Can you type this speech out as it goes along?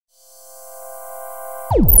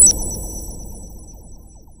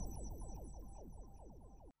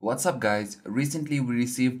What's up guys, recently we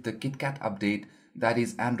received the KitKat update, that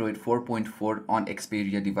is Android 4.4 on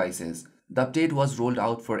Xperia devices. The update was rolled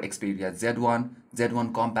out for Xperia Z1,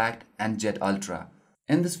 Z1 Compact and Z Ultra.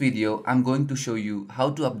 In this video, I'm going to show you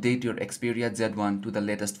how to update your Xperia Z1 to the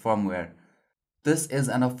latest firmware. This is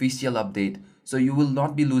an official update, so you will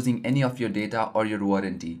not be losing any of your data or your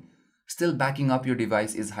warranty. Still, backing up your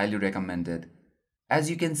device is highly recommended. As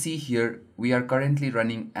you can see here, we are currently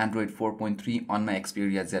running Android 4.3 on my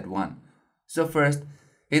Xperia Z1. So first,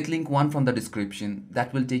 hit link 1 from the description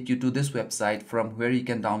that will take you to this website from where you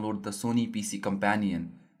can download the Sony PC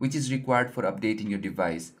Companion, which is required for updating your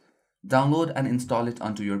device. Download and install it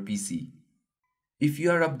onto your PC. If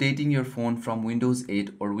you are updating your phone from Windows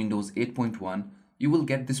 8 or Windows 8.1, you will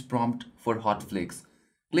get this prompt for hotfix.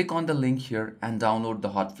 Click on the link here and download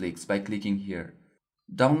the hotfix by clicking here.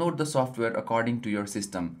 Download the software according to your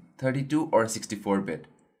system, 32 or 64-bit.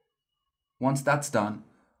 Once that's done,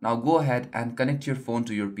 now go ahead and connect your phone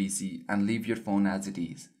to your PC and leave your phone as it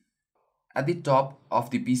is. At the top of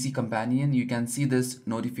the PC Companion, you can see this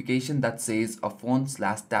notification that says a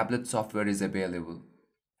phone/tablet software is available.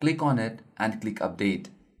 Click on it and click Update.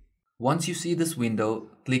 Once you see this window,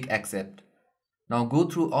 click Accept. Now go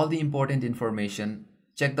through all the important information,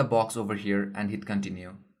 check the box over here and hit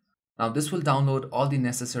Continue. Now this will download all the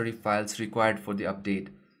necessary files required for the update.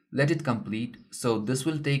 Let it complete, so this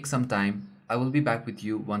will take some time. I will be back with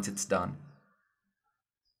you once it's done.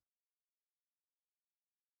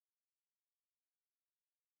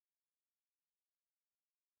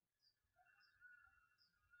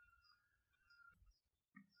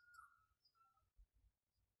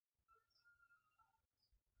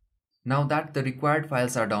 Now that the required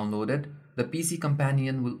files are downloaded, the PC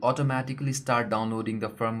Companion will automatically start downloading the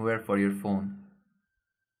firmware for your phone.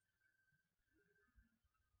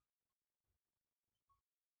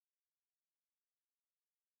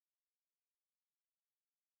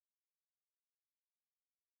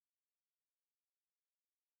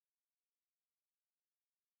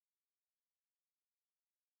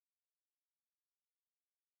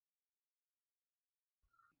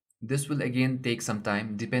 This will again take some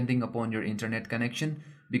time depending upon your internet connection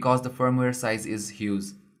because the firmware size is huge.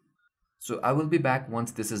 So I will be back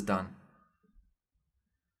once this is done.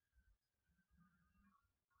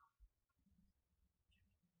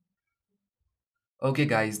 Okay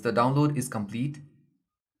guys, the download is complete.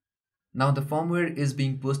 Now the firmware is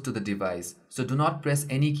being pushed to the device, so do not press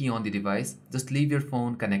any key on the device, just leave your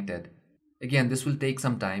phone connected. Again, this will take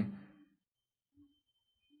some time.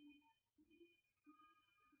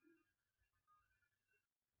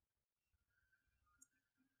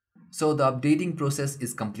 So the updating process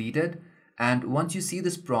is completed, and once you see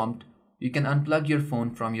this prompt, you can unplug your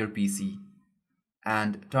phone from your PC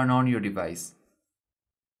and turn on your device.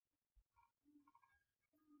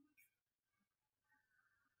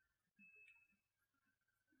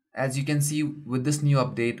 As you can see, with this new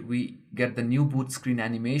update, we get the new boot screen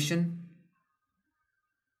animation.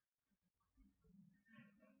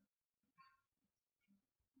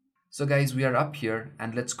 So guys, we are up here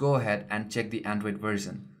and let's go ahead and check the Android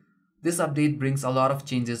version. This update brings a lot of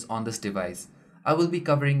changes on this device. I will be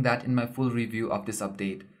covering that in my full review of this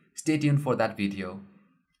update. Stay tuned for that video.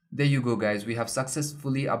 There you go guys, we have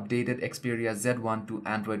successfully updated Xperia Z1 to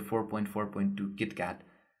Android 4.4.2 KitKat.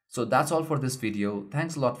 So that's all for this video.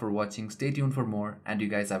 Thanks a lot for watching, stay tuned for more and you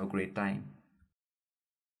guys have a great time.